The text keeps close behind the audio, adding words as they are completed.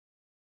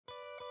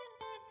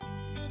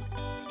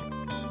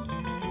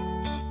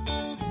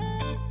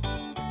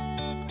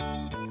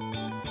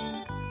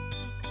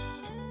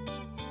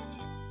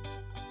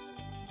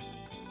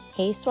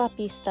Hey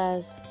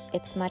Swapistas,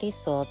 it's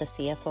Marisol, the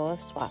CFO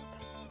of Swap.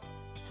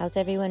 How's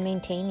everyone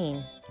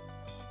maintaining?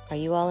 Are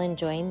you all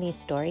enjoying these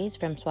stories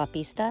from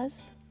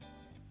Swapistas?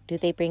 Do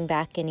they bring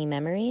back any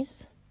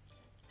memories?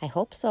 I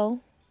hope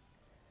so.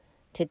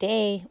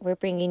 Today, we're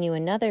bringing you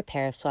another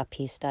pair of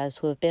Swapistas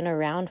who have been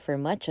around for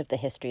much of the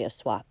history of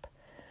Swap,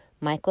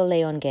 Michael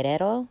Leon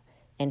Guerrero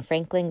and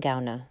Franklin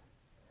Gauna.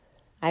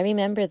 I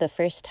remember the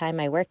first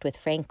time I worked with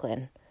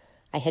Franklin.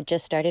 I had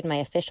just started my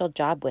official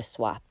job with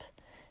Swap.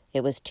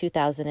 It was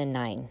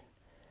 2009.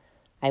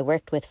 I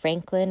worked with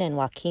Franklin and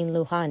Joaquin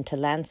Lujan to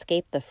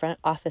landscape the front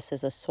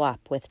offices of Swap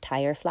with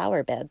tire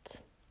flower beds.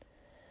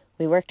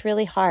 We worked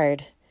really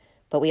hard,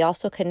 but we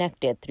also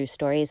connected through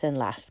stories and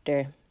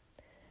laughter.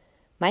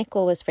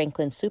 Michael was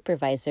Franklin's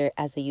supervisor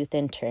as a youth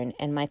intern,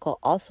 and Michael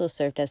also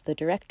served as the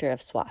director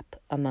of Swap,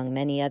 among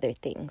many other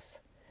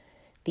things.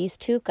 These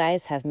two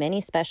guys have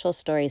many special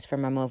stories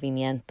from our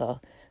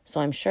movimiento,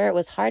 so I'm sure it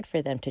was hard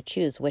for them to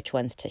choose which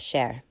ones to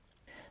share.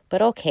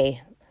 But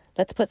okay,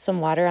 let's put some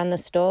water on the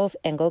stove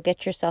and go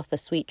get yourself a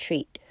sweet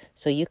treat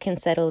so you can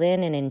settle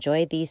in and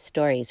enjoy these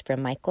stories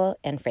from Michael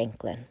and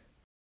Franklin.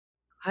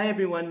 Hi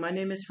everyone, my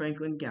name is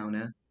Franklin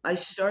Gauna. I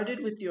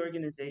started with the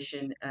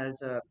organization as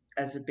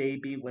a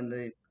baby when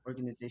the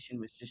organization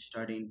was just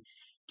starting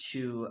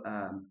to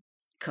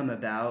come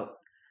about.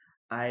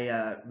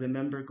 I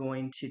remember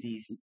going to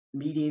these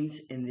meetings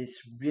in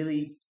this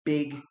really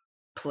big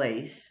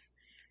place,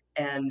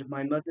 and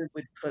my mother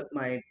would put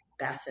my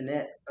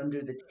bassinet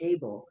under the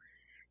table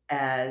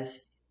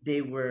as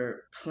they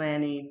were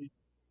planning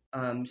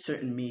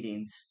certain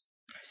meetings.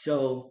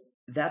 So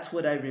that's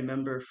what I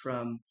remember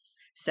from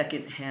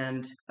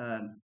secondhand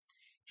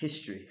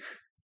history.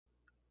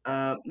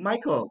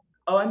 Michael.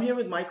 Oh, I'm here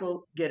with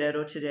Michael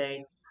Guerrero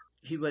today.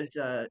 He was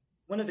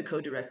one of the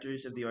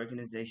co-directors of the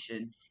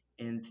organization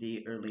in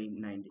the early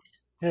 90s.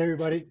 Hey,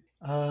 everybody.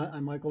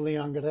 I'm Michael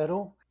Leon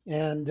Guerrero.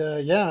 And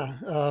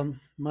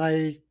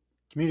my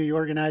community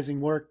organizing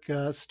work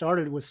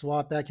started with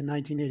SWAP back in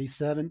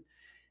 1987.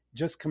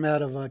 Just come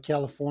out of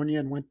California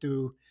and went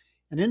through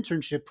an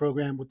internship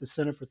program with the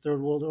Center for Third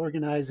World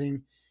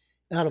Organizing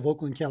out of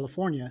Oakland,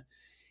 California.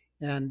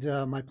 And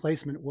my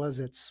placement was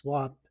at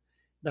SWAP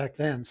back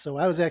then. So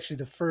I was actually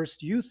the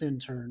first youth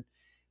intern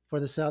for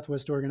the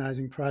Southwest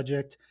Organizing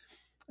Project.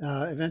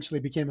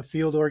 Eventually became a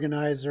field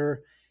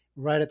organizer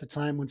right at the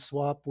time when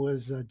SWAP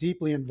was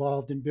deeply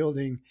involved in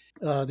building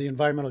the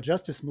environmental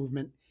justice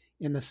movement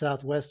in the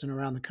Southwest and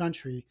around the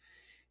country.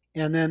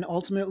 And then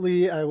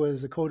ultimately, I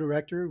was a co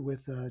director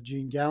with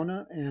Gene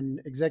Gauna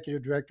and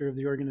executive director of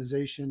the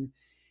organization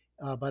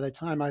by the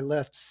time I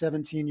left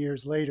 17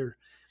 years later.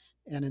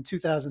 And in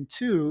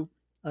 2002,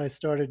 I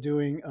started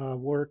doing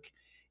work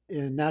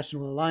in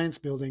national alliance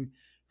building,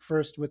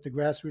 first with the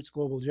Grassroots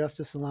Global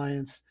Justice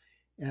Alliance,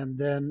 and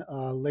then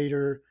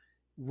later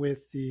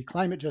with the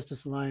Climate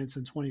Justice Alliance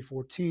in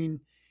 2014.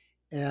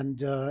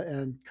 And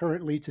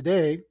currently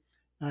today,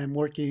 I'm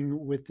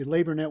working with the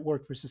Labor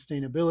Network for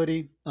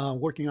Sustainability,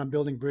 working on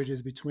building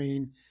bridges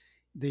between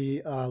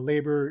the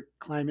labor,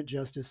 climate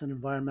justice, and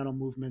environmental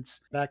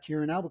movements back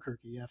here in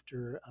Albuquerque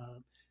after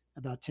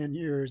about 10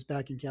 years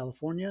back in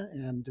California,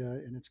 and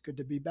it's good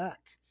to be back.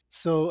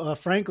 So,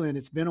 Franklin,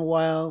 it's been a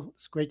while.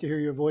 It's great to hear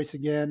your voice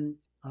again.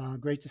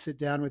 Great to sit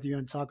down with you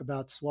and talk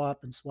about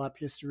SWAP and SWAP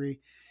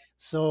history.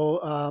 So,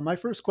 my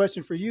first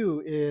question for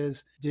you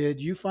is: did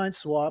you find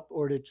SWAP,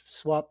 or did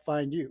SWAP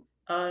find you?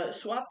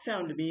 Swap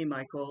found me,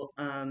 Michael,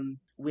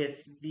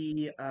 with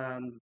the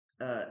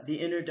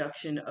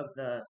introduction of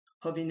the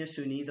Jóvenes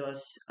Unidos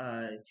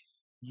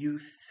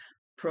youth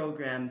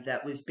program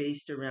that was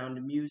based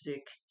around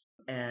music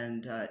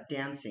and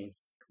dancing.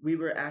 We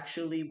were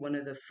actually one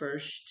of the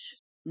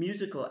first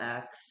musical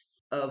acts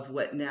of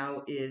what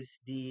now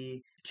is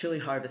the Chili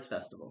Harvest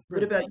Festival. What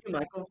Right. about you,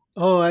 Michael?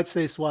 Oh, I'd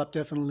say SWAP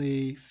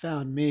definitely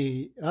found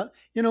me.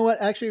 You know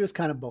what? Actually, it was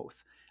kind of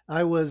both.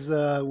 I was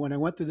when I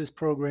went through this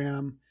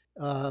program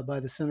by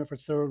the Center for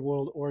Third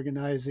World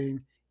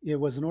Organizing. It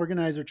was an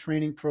organizer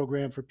training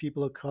program for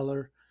people of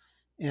color,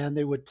 and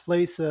they would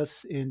place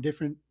us in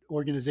different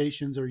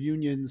organizations or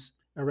unions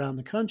around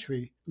the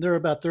country. There were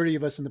about 30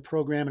 of us in the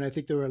program, and I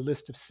think there were a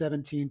list of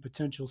 17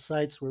 potential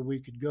sites where we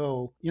could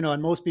go. You know,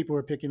 and most people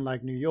were picking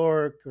like New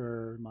York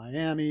or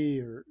Miami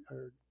or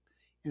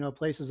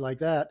places like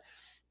that.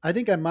 I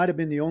think I might have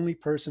been the only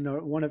person,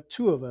 or one of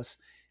two of us,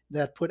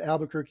 that put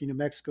Albuquerque, New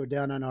Mexico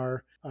down on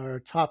our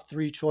top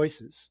three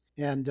choices.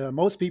 And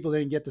most people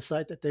didn't get the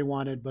site that they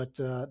wanted, but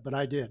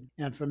I did.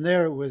 And from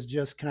there, it was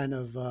just kind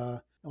of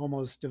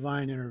almost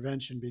divine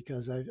intervention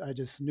because I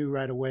just knew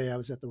right away I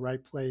was at the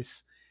right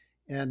place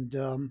and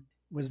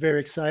was very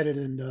excited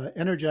and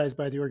energized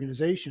by the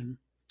organization.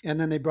 And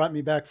then they brought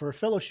me back for a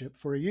fellowship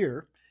for a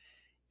year.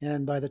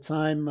 And by the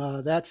time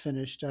that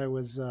finished, I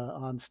was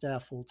on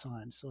staff full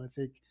time. So I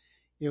think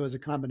it was a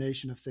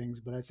combination of things,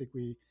 but I think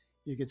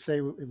you could say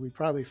we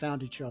probably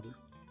found each other.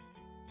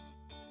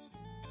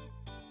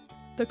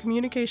 The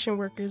Communication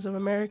Workers of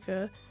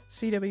America,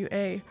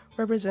 CWA,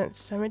 represents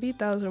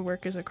 70,000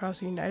 workers across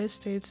the United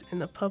States in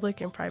the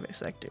public and private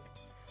sector.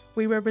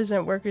 We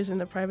represent workers in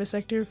the private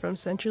sector from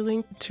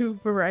CenturyLink to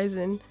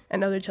Verizon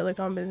and other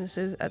telecom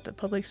businesses at the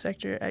public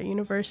sector at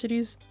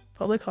universities,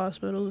 public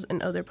hospitals,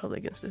 and other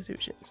public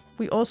institutions.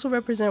 We also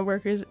represent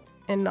workers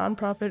in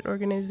nonprofit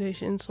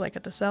organizations like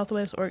at the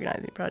Southwest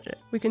Organizing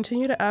Project. We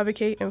continue to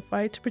advocate and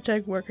fight to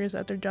protect workers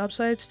at their job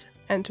sites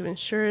and to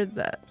ensure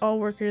that all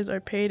workers are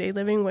paid a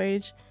living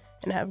wage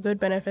and have good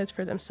benefits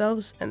for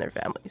themselves and their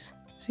families.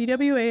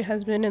 CWA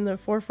has been in the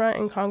forefront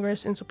in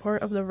Congress in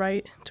support of the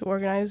Right to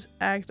Organize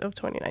Act of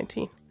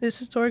 2019. This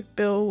historic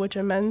bill, which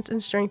amends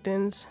and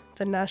strengthens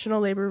the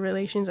National Labor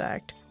Relations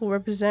Act, will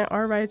represent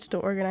our rights to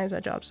organize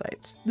at job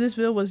sites. This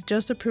bill was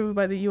just approved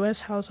by the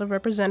U.S. House of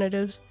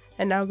Representatives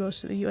and now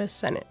goes to the U.S.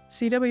 Senate.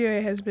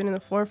 CWA has been in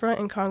the forefront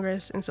in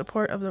Congress in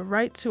support of the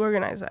Right to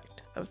Organize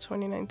Act of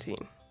 2019.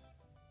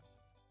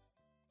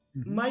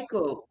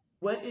 Michael,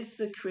 what is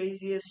the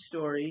craziest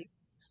story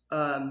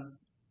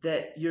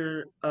that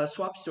your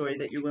swap story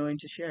that you're willing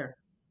to share?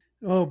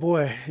 Oh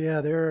boy, yeah,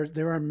 there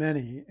are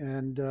many,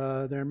 and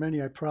there are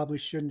many I probably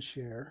shouldn't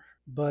share,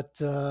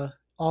 but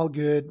all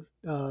good,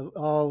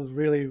 all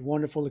really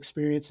wonderful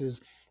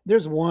experiences.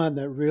 There's one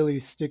that really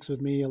sticks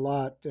with me a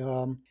lot.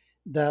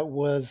 That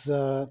was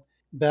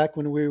back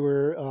when we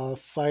were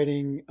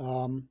fighting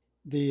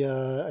the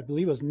I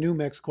believe it was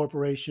Numex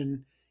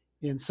Corporation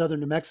in southern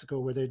New Mexico,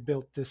 where they'd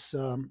built this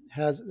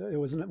it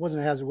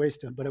wasn't a hazard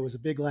waste dump, but it was a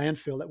big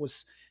landfill that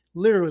was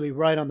literally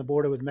right on the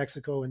border with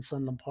Mexico in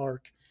Sunland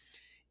Park.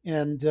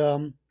 And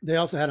they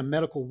also had a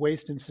medical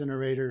waste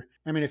incinerator.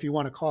 I mean, if you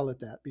want to call it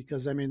that,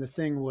 because I mean, the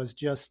thing was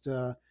just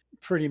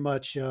pretty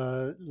much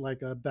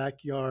like a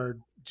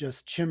backyard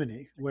just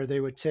chimney where they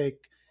would take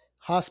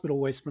hospital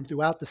waste from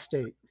throughout the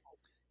state,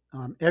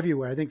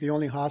 everywhere. I think the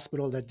only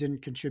hospital that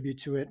didn't contribute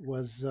to it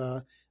was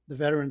the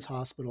Veterans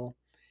Hospital,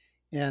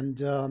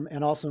 and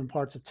also in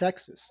parts of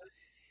Texas.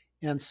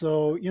 And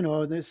so,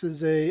 this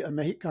is a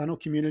Mexicano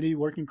community,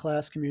 working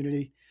class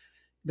community.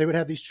 They would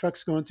have these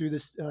trucks going through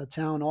this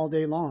town all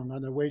day long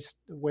on their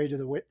way to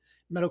the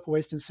medical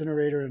waste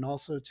incinerator and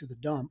also to the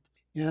dump.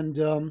 And,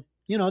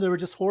 there were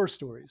just horror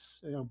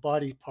stories,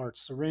 body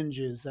parts,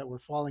 syringes that were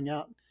falling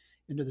out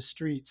into the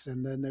streets,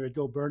 and then they would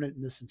go burn it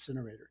in this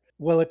incinerator.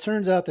 Well, it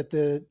turns out that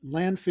the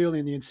landfill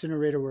and the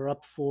incinerator were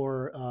up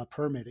for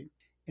permitting.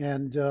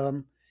 And,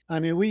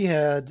 we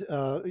had,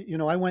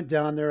 I went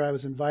down there. I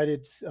was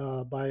invited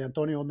by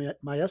Antonio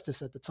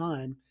Maestas at the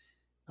time,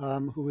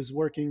 who was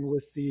working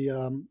with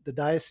the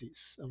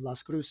Diocese of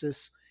Las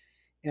Cruces,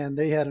 and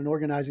they had an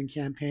organizing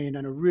campaign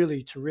and a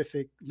really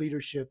terrific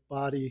leadership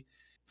body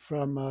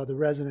from the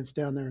residents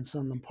down there in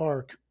Sunland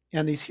Park.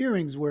 And these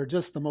hearings were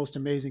just the most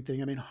amazing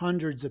thing. I mean,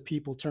 hundreds of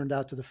people turned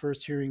out to the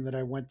first hearing that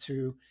I went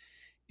to,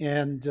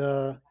 and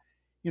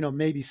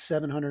maybe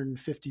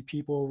 750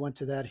 people went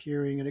to that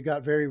hearing, and it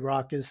got very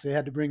raucous. They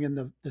had to bring in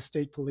the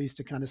state police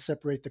to kind of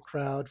separate the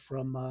crowd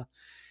from,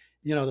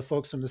 the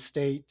folks from the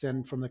state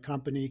and from the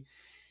company.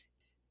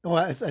 Oh,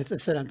 I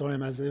said Antonio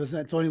Maestas. It was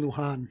Antonio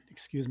Lujan,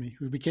 excuse me,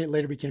 who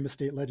later became a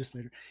state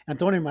legislator.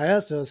 Antonio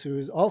Maestas, who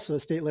was also a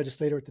state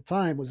legislator at the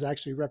time, was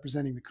actually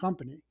representing the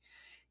company.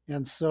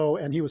 And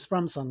he was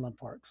from Sunland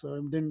Park, so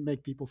it didn't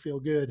make people feel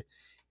good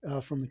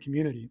from the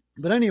community.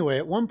 But anyway,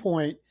 at one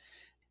point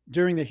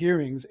during the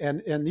hearings,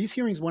 and these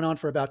hearings went on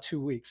for about 2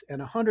 weeks, and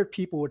 100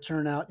 people would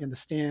turn out in the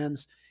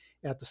stands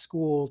at the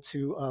school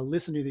to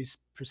listen to these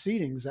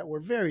proceedings that were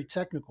very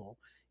technical.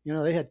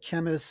 They had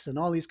chemists and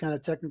all these kind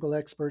of technical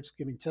experts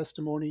giving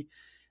testimony,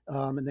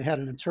 and they had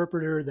an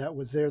interpreter that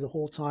was there the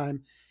whole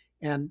time.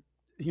 And,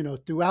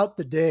 throughout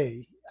the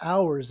day,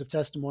 hours of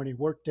testimony,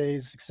 work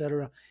days,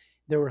 etc.,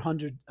 there were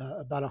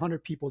about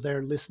 100 people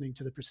there listening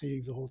to the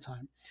proceedings the whole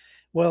time.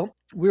 Well,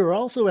 we were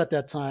also at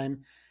that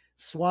time,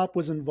 SWAP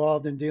was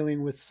involved in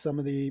dealing with some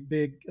of the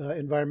big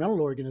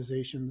environmental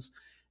organizations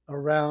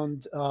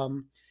around,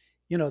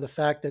 the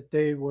fact that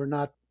they were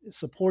not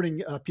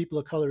supporting people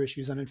of color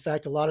issues. And in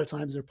fact, a lot of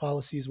times their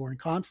policies were in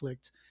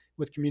conflict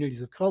with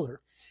communities of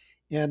color.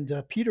 And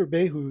Peter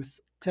Behuth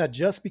had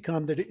just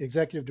become the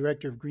executive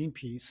director of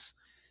Greenpeace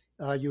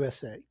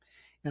USA.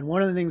 And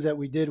one of the things that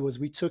we did was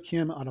we took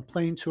him on a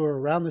plane tour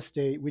around the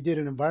state. We did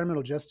an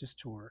environmental justice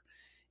tour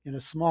in a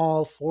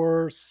small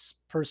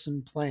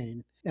 4-person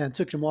plane and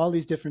took him all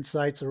these different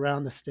sites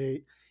around the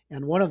state.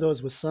 And one of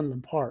those was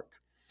Sunland Park.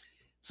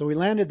 So we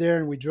landed there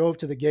and we drove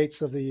to the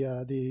gates of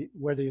the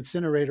where the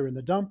incinerator and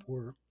the dump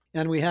were.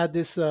 And we had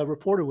this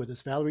reporter with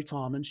us, Valerie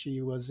Tallman.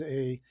 She was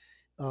a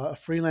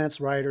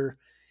freelance writer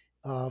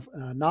of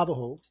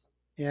Navajo.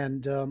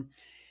 And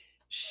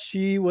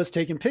she was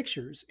taking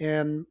pictures.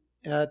 And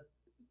at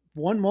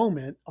one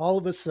moment, all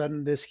of a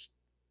sudden, this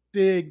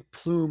big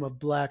plume of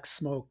black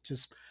smoke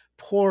just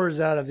pours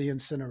out of the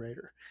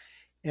incinerator.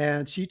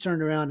 And she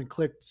turned around and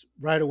clicked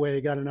right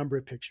away, got a number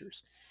of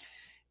pictures.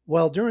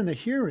 Well, during the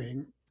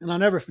hearing, and I'll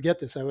never forget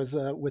this, I was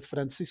with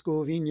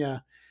Francisco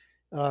Viña,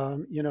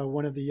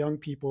 one of the young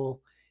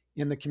people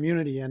in the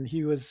community, and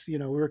he was, we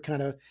were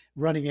kind of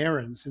running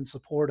errands in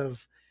support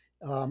of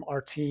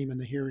our team in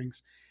the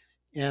hearings.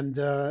 And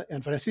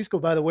Francisco,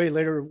 by the way,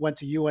 later went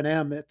to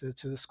UNM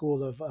to the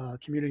School of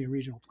Community and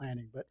Regional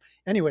Planning. But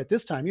anyway, at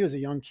this time, he was a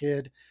young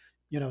kid,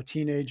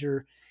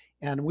 teenager.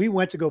 And we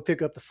went to go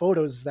pick up the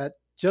photos that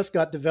just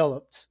got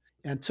developed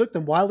and took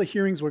them while the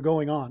hearings were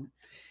going on.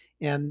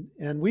 And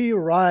we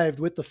arrived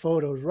with the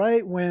photos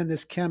right when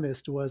this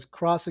chemist was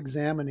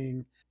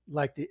cross-examining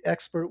like the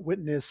expert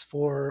witness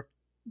for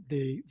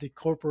the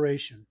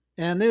corporation.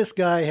 And this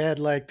guy had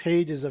like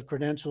pages of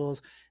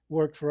credentials,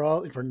 worked for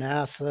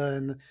NASA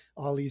and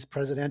all these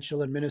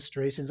presidential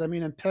administrations. I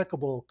mean,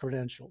 impeccable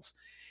credentials.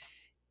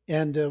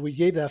 And we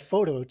gave that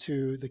photo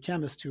to the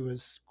chemist who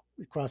was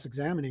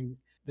cross-examining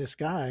this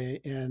guy.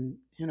 And,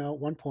 at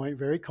one point,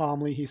 very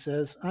calmly, he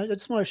says, I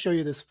just want to show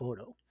you this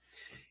photo.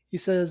 He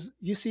says,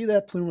 you see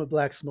that plume of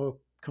black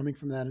smoke coming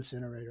from that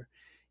incinerator?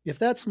 If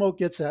that smoke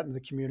gets out in the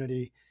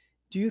community,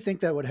 do you think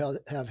that would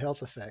have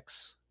health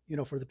effects,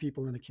 for the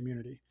people in the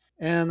community?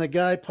 And the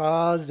guy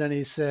paused and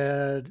he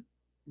said,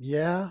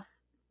 yeah,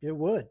 it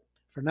would.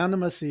 Fernando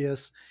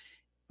Macias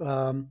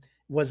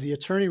was the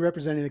attorney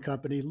representing the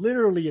company,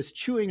 literally is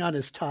chewing on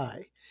his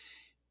tie.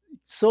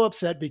 So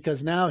upset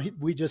because now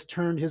we just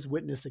turned his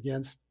witness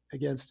against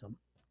him.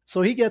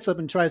 So he gets up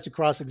and tries to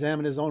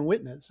cross-examine his own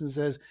witness and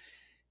says,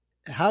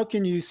 how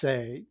can you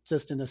say,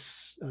 just in a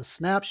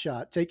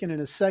snapshot taken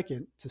in a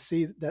second to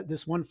see that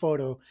this one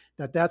photo,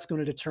 that's going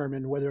to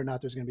determine whether or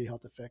not there's going to be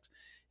health effects?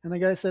 And the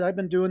guy said, I've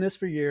been doing this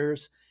for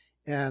years,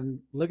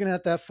 and looking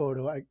at that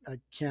photo, I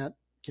can't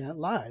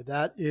lie.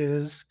 That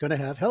is going to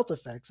have health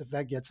effects if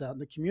that gets out in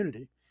the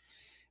community.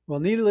 Well,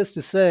 needless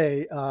to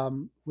say,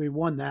 we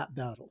won that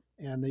battle,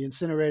 and the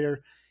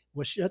incinerator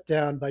was shut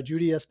down by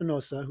Judy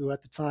Espinosa, who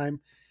at the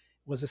time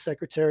was a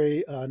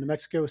secretary, New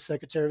Mexico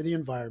Secretary of the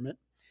Environment.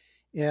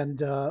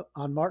 And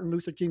on Martin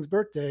Luther King's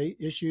birthday,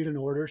 issued an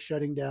order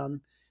shutting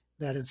down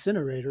that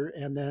incinerator,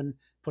 and then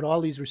put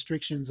all these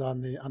restrictions on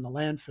the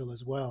landfill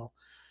as well.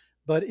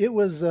 But it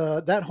was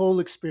that whole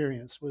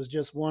experience was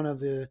just one of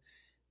the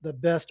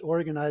best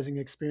organizing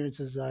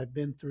experiences I've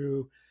been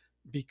through,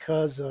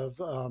 because of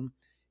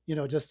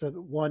just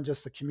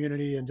the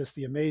community and just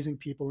the amazing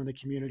people in the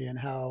community, and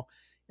how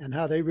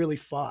they really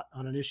fought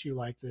on an issue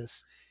like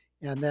this.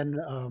 And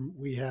then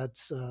we had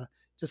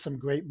just some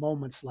great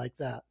moments like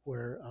that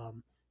where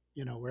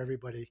where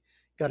everybody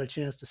got a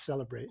chance to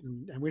celebrate,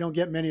 and we don't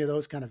get many of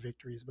those kind of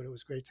victories, but it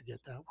was great to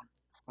get that one.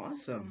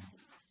 Awesome.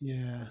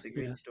 Yeah, that's a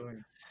great story.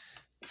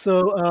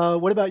 So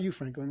what about you,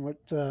 Franklin?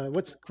 What's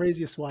the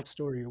craziest SWAP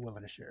story you're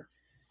willing to share?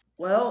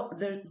 Well,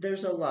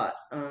 there's a lot.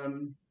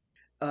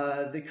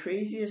 The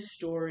craziest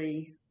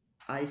story,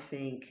 I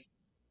think,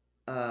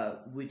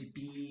 would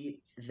be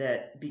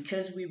that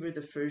because we were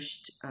the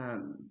first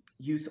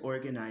youth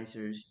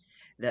organizers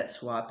that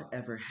SWAP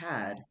ever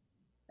had,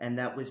 and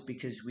that was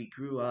because we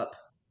grew up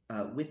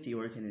with the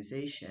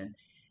organization,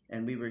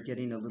 and we were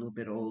getting a little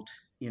bit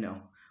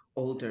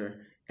older,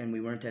 and we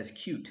weren't as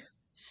cute.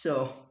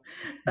 So,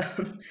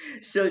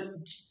 so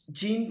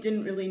Jean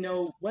didn't really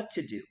know what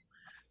to do.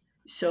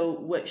 So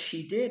what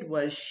she did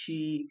was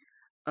she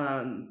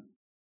um,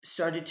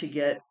 started to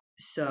get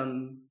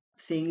some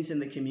things in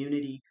the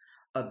community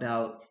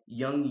about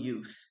young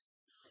youth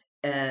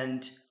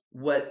and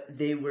what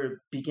they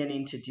were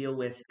beginning to deal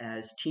with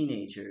as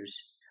teenagers,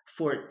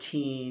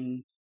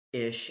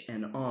 14-ish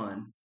and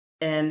on.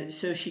 And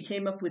so she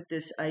came up with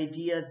this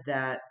idea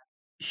that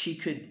she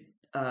could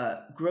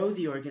grow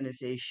the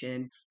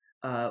organization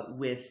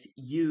with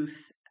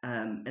youth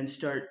and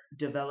start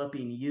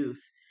developing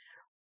youth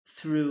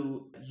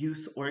through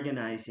youth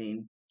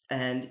organizing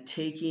and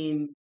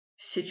taking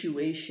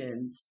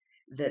situations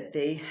that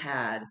they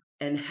had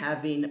and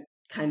having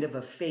kind of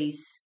a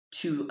face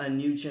to a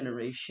new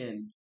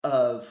generation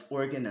of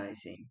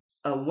organizing.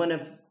 One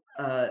of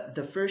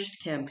the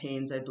first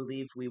campaigns I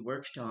believe we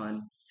worked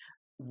on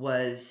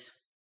was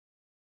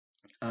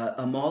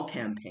a mall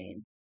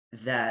campaign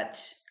that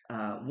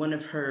one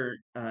of her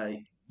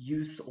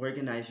youth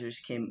organizers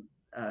came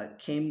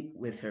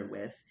with her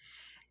with.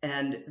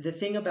 And the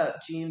thing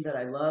about Jean that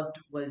I loved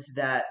was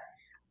that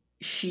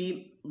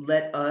she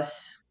let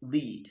us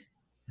lead.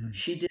 Mm.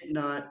 She did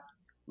not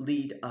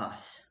lead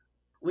us,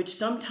 which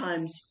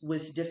sometimes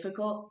was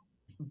difficult.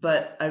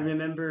 But I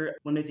remember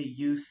one of the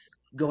youth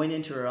going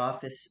into her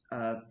office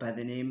by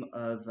the name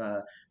of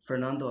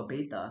Fernando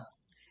Abeta,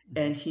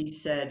 and he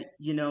said,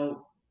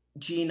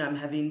 Jean, I'm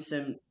having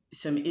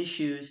some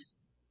issues.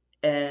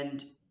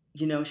 And,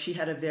 she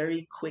had a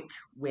very quick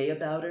way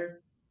about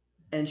her.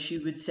 And she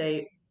would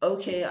say,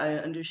 okay, I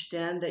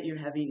understand that you're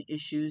having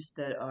issues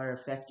that are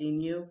affecting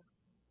you,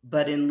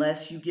 but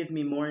unless you give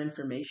me more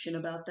information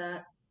about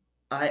that,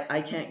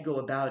 I can't go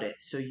about it.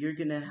 So you're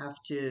going to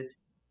have to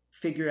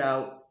figure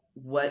out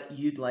what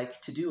you'd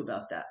like to do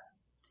about that.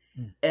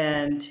 Mm.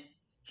 And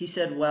he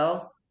said,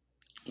 well,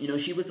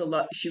 she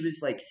was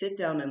like, sit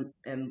down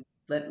and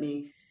let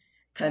me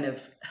kind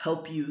of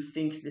help you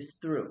think this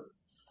through.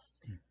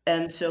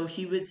 And so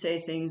he would say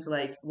things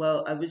like,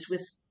 well, I was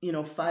with,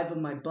 5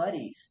 of my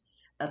buddies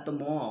at the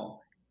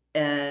mall,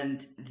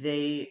 and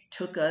they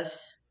took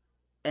us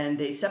and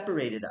they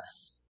separated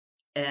us.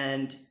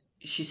 And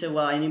she said,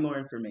 well, I need more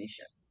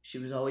information. She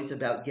was always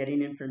about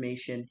getting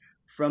information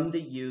from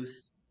the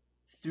youth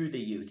through the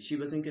youth. She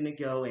wasn't going to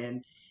go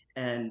in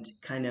and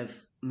kind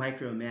of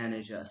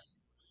micromanage us.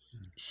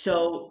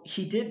 So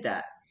he did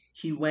that.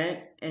 He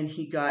went and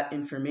he got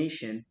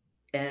information,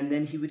 and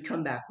then he would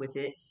come back with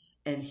it.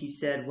 And he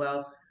said,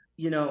 well,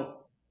 you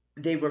know,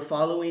 they were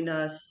following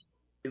us.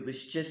 It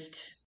was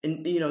just,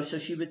 and so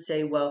she would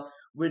say, well,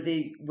 were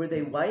they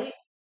white,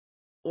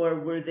 or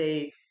were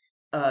they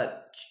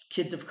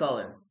kids of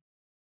color?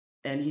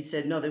 And he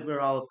said, no, they were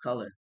all of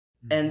color.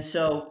 And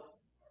so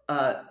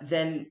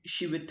then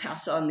she would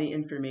pass on the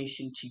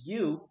information to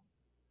you,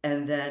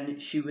 and then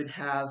she would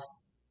have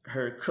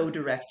her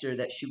co-director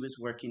that she was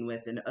working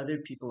with and other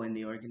people in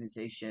the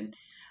organization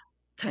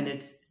kind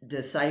of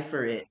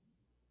decipher it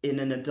in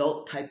an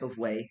adult type of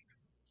way,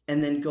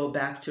 and then go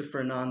back to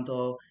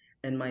Fernando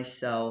and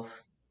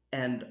myself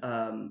and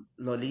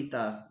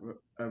Lolita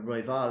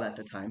Royval at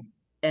the time,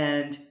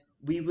 and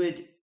we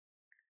would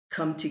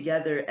come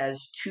together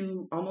as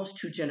almost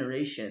two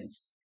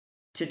generations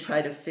to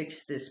try to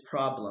fix this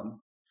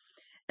problem.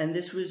 And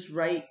this was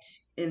right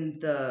in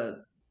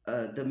the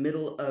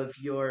middle of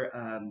your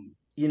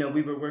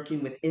we were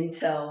working with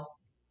Intel.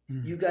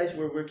 You guys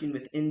were working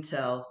with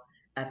Intel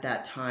at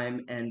that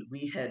time, and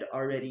we had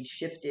already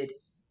shifted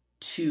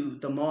to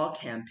the mall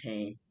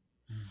campaign.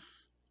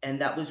 And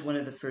that was one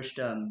of the first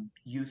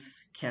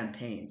youth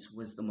campaigns,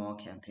 was the mall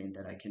campaign,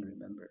 that I can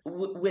remember.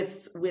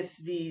 With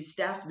the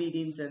staff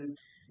meetings and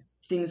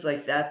things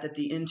like that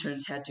the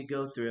interns had to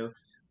go through,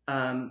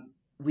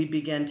 we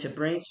began to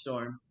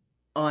brainstorm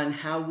on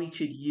how we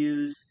could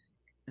use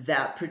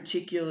that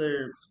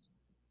particular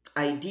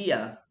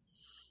idea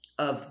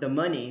of the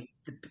money.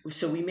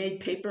 So we made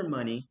paper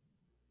money,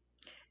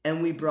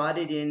 and we brought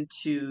it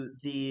into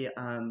the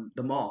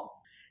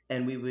mall,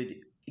 and we would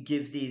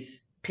give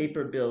these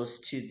paper bills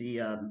to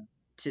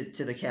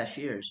the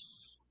cashiers,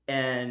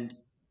 and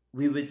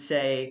we would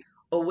say,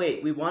 "Oh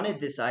wait, we wanted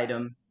this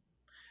item,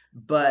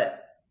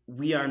 but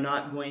we are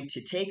not going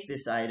to take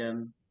this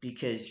item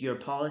because your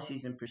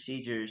policies and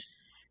procedures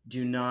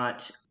do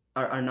not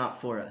are not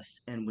for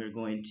us, and we're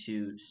going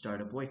to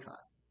start a boycott."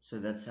 So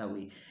that's how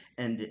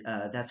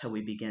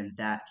we began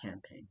that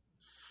campaign.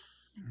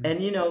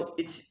 And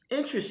it's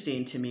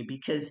interesting to me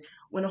because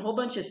when a whole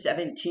bunch of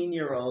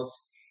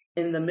 17-year-olds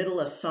in the middle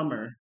of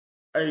summer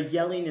are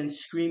yelling and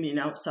screaming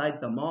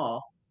outside the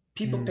mall,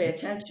 people pay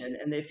attention,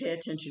 and they pay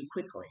attention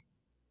quickly.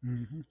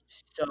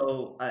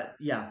 So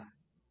yeah,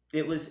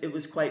 it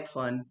was quite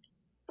fun.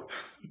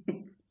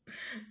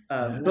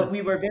 But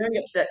we were very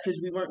upset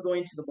because we weren't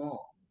going to the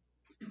mall,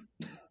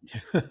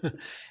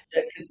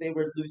 because they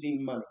were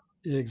losing money.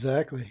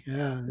 Exactly.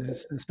 Yeah.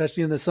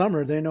 Especially in the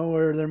summer, they know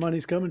where their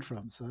money's coming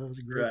from. So that was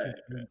a great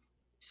campaign.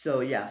 So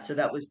yeah, so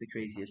that was the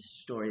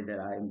craziest story that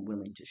I'm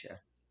willing to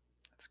share.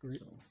 That's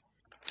great.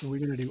 So we're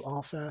going to do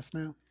all fast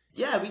now?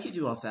 Yeah, we could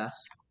do all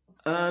fast.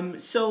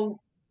 So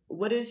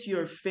what is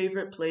your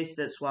favorite place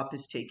that SWAP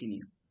has taken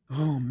you?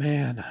 Oh,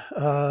 man.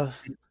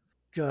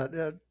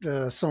 God,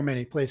 so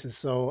many places.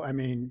 So, I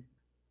mean,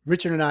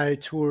 Richard and I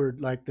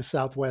toured like the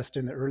Southwest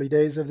in the early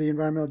days of the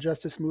environmental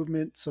justice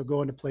movement. So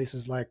going to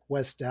places like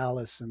West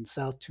Dallas and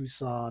South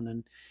Tucson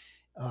and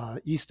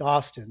East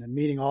Austin, and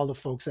meeting all the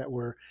folks that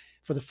were,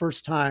 for the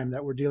first time,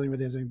 that were dealing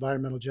with these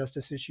environmental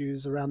justice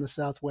issues around the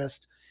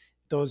Southwest.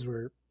 Those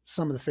were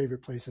some of the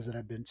favorite places that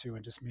I've been to,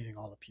 and just meeting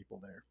all the people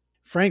there.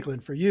 Franklin,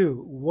 for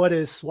you, what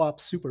is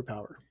SWAP's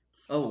superpower?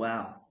 Oh,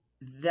 wow.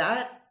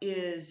 That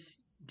is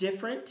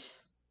different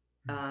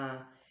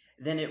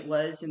than it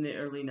was in the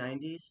early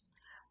 90s,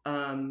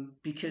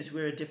 because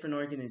we're a different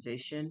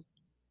organization.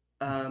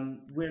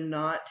 We're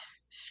not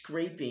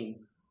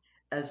scraping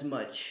as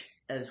much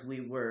as we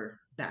were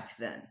back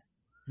then.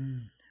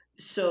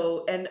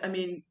 So, and I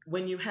mean,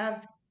 when you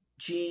have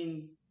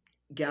Jean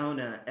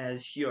Gauna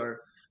as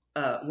your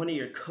one of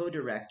your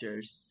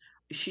co-directors,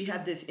 she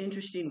had this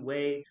interesting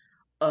way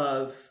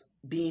of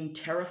being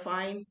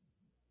terrifying,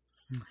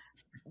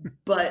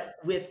 but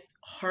with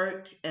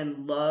heart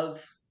and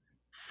love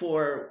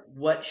for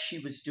what she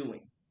was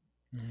doing,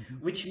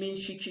 which means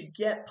she could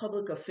get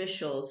public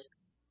officials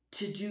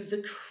to do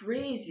the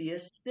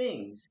craziest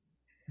things.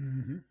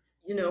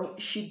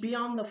 She'd be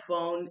on the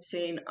phone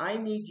saying, "I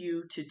need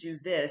you to do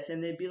this,"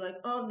 and they'd be like,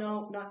 "Oh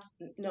no,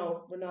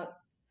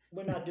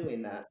 we're not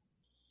doing that."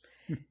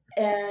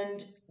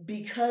 And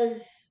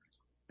because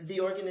the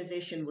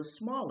organization was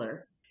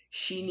smaller,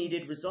 she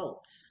needed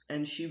results,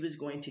 and she was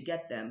going to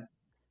get them,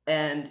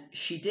 and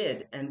she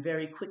did, and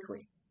very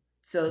quickly.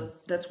 So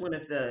that's one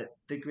of the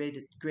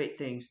great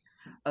things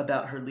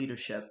about her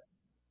leadership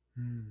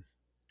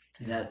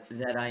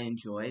that I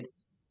enjoyed.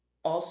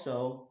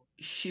 Also,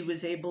 she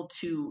was able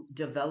to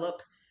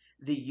develop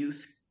the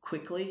youth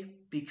quickly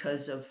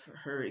because of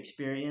her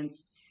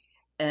experience,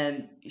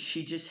 and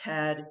she just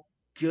had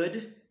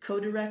good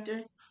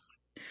co-director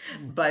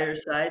by her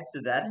side,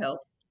 so that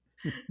helped.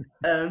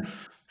 Um,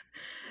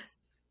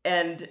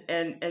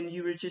 and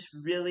you were just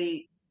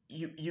really,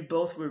 you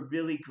both were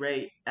really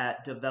great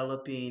at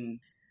developing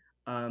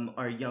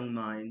our young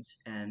minds,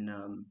 and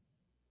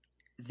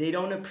they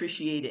don't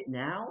appreciate it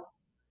now,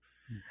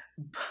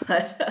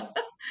 but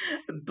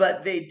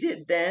but they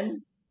did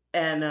then,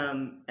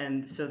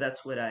 and so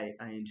that's what I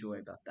enjoy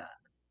about that.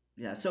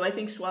 Yeah, so I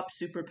think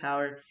Swap's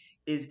superpower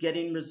is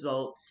getting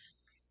results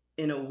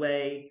in a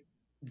way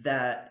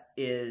that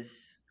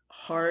is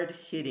hard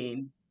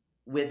hitting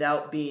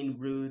without being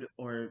rude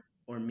or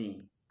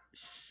mean.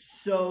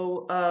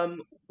 So,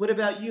 what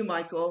about you,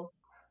 Michael?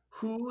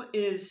 Who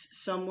is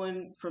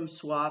someone from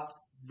Swap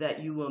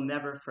that you will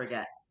never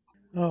forget?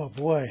 Oh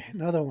boy,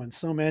 another one.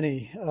 So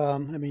many. I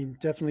mean,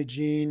 definitely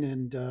Gene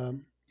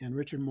and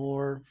Richard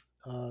Moore.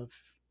 Uh,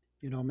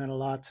 meant a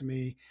lot to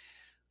me.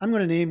 I'm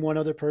going to name one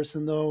other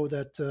person though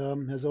that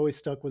has always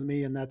stuck with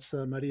me, and that's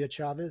Maria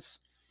Chavez.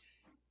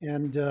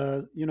 And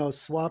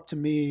SWAP to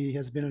me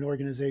has been an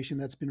organization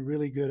that's been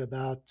really good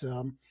about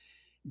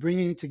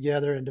bringing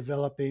together and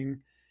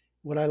developing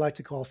what I like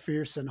to call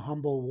fierce and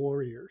humble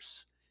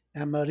warriors.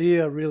 And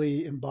Maria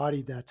really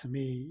embodied that to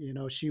me.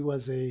 She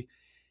was a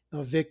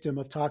victim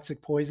of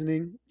toxic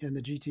poisoning in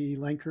the GTE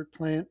Lenkirk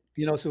plant.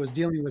 So was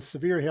dealing with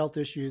severe health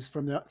issues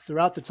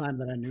throughout the time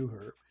that I knew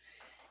her.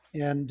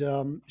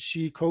 And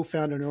she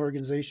co-founded an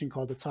organization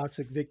called the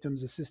Toxic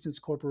Victims Assistance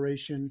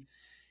Corporation,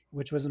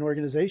 which was an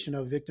organization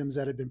of victims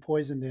that had been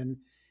poisoned in,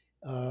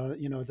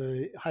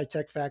 the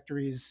high-tech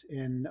factories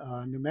in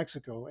New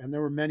Mexico, and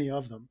there were many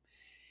of them.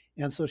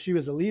 And so she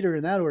was a leader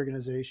in that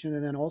organization,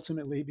 and then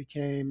ultimately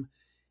became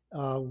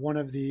one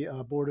of the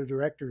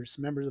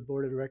members of the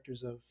board of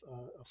directors of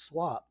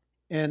SWAP.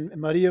 And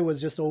Maria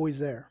was just always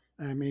there.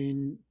 I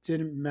mean,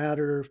 didn't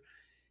matter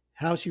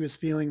how she was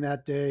feeling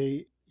that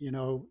day.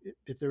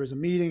 If there was a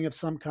meeting of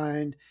some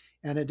kind,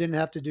 and it didn't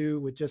have to do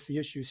with just the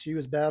issues she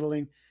was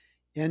battling,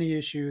 any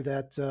issue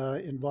that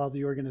involved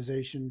the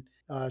organization,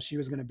 she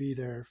was going to be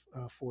there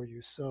for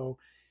you. So,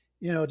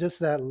 just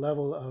that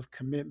level of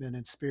commitment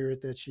and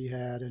spirit that she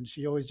had, and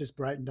she always just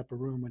brightened up a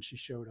room when she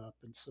showed up.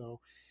 And so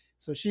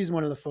she's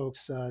one of the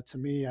folks to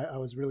me I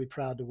was really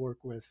proud to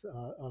work with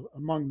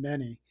among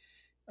many,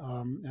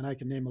 and I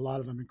can name a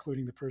lot of them,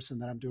 including the person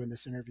that I'm doing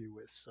this interview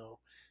with. So,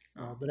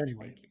 but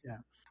anyway, yeah.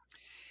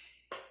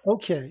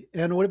 Okay,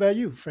 and what about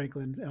you,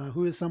 Franklin?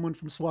 Who is someone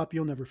from SWAP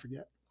you'll never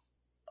forget?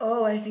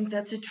 Oh, I think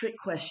that's a trick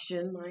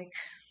question, Mike.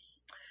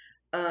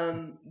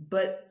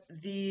 But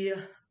the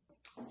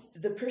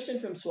person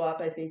from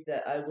Swap I think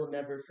that I will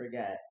never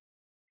forget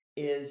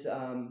is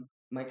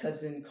my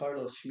cousin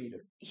Carlos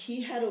Schmieder.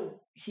 He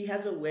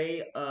has a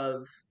way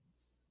of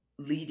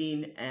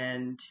leading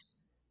and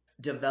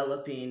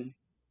developing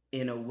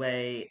in a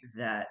way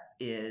that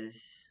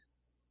is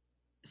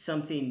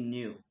something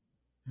new.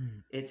 Hmm.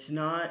 It's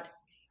not,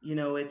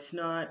 it's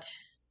not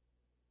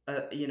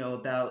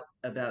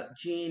about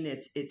Gene.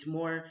 It's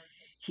more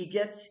he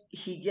gets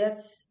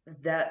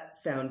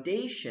that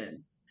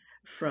foundation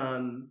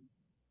from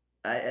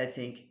I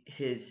think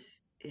his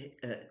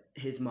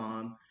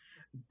mom,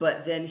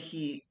 but then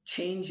he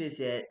changes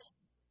it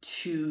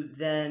to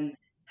then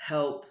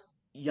help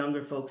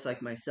younger folks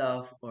like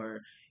myself,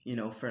 or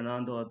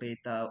Fernando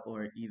Abeta,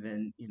 or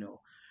even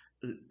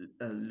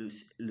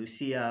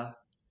Lucia,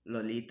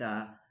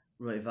 Lolita,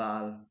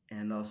 Royval,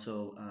 and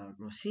also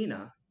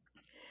Rosina.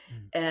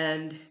 Hmm.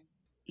 And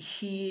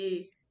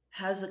he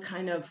has a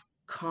kind of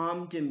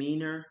calm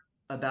demeanor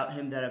about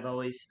him that I've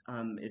always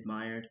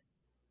admired.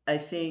 I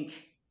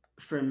think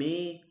for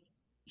me,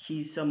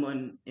 he's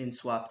someone in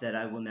Swap that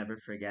I will never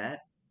forget.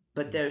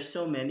 But there's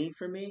so many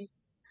for me,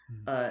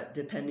 Hmm.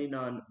 depending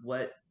on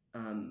what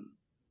um,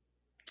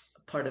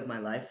 part of my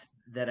life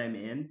that I'm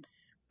in.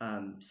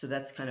 So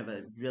that's kind of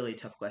a really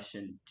tough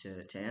question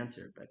to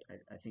answer, but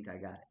I think I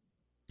got it.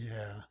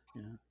 Yeah,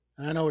 yeah.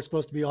 And I know we're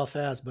supposed to be all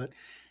fast, but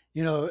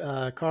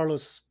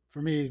Carlos,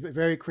 for me,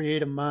 very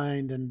creative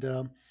mind,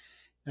 and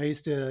I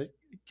used to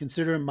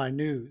consider him my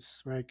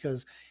news, right?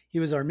 Because he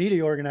was our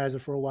media organizer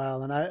for a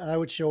while, and I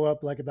would show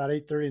up like about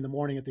 8:30 in the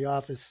morning at the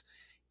office,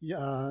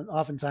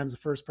 oftentimes the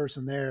first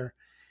person there.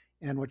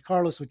 And when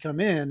Carlos would come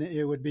in,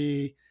 it would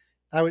be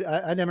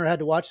I never had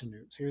to watch the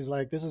news. He was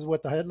like, "This is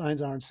what the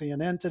headlines are on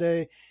CNN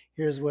today.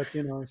 Here's what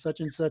such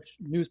and such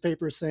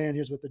newspaper is saying.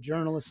 Here's what the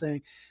journal is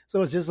saying."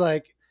 So it's just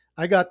like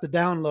I got the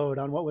download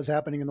on what was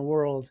happening in the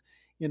world,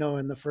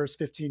 in the first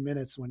 15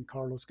 minutes when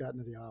Carlos got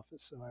into the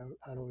office. So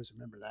I'd always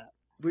remember that.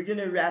 We're going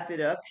to wrap it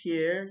up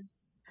here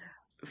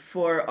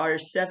for our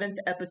seventh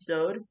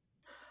episode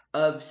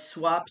of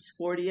Swap's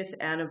 40th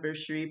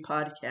anniversary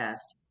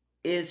podcast.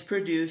 Is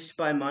produced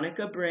by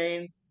Monica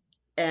Brain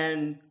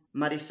and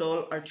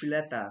Marisol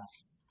Archuleta.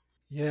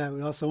 Yeah,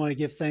 we also want to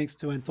give thanks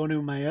to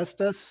Antonio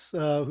Maestas,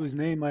 whose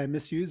name I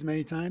misused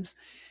many times,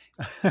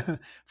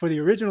 for the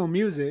original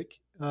music,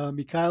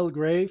 Mikhail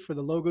Gray for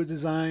the logo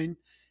design.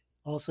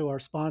 Also, our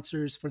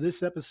sponsors for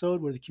this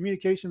episode were the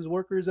Communications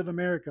Workers of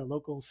America,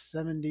 Local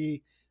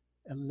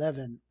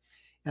 7011.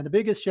 And the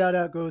biggest shout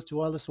out goes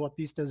to all the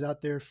swapistas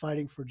out there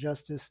fighting for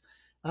justice.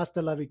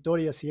 Hasta la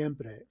victoria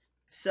siempre.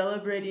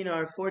 Celebrating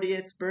our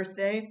 40th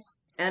birthday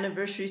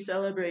anniversary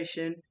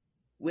celebration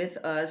with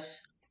us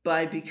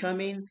by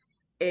becoming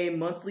a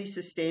monthly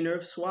sustainer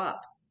of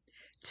SWAP.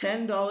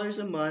 $10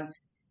 a month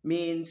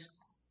means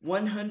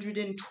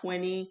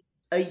 $120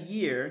 a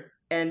year.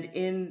 And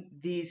in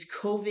these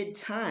COVID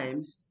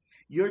times,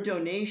 your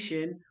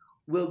donation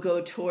will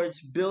go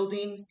towards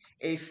building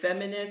a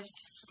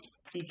feminist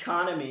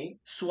economy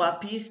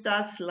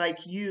Swapistas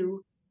like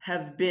you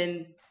have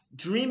been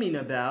dreaming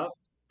about.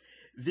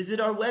 Visit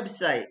our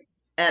website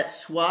at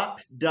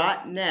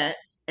swap.net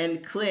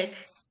and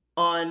click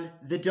on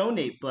the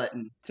donate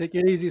button. Take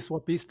it easy,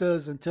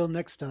 Swapistas. Until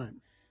next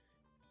time.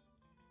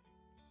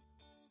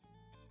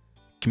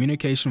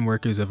 Communication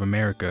Workers of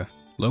America,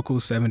 Local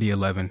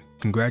 7011,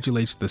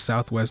 congratulates the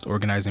Southwest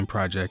Organizing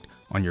Project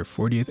on your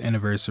 40th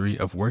anniversary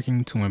of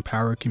working to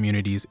empower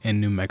communities in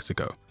New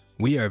Mexico.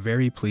 We are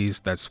very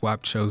pleased that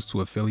SWAP chose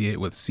to affiliate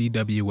with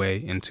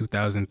CWA in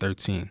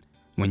 2013,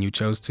 when you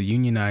chose to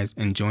unionize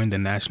and join the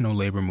National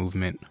Labor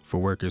Movement for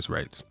Workers'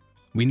 Rights.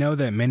 We know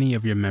that many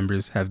of your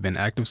members have been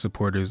active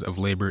supporters of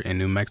labor in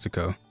New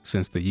Mexico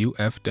since the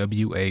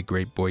UFWA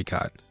Great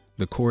Boycott,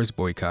 the Coors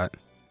Boycott,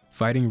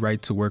 fighting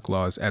right-to-work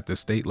laws at the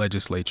state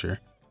legislature,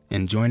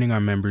 and joining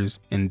our members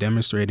in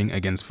demonstrating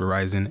against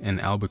Verizon in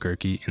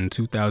Albuquerque in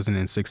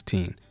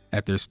 2016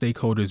 at their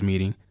stakeholders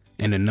meeting,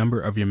 and a number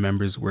of your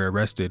members were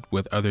arrested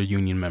with other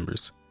union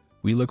members.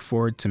 We look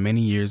forward to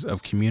many years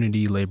of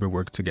community labor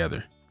work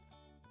together.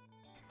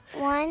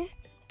 1,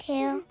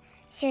 2,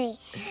 3.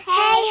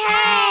 Hey,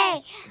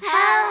 hey!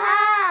 Ho,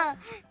 ho!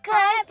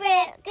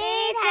 Corporate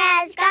greed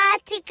has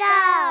got to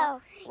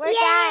go!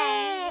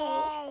 Yay!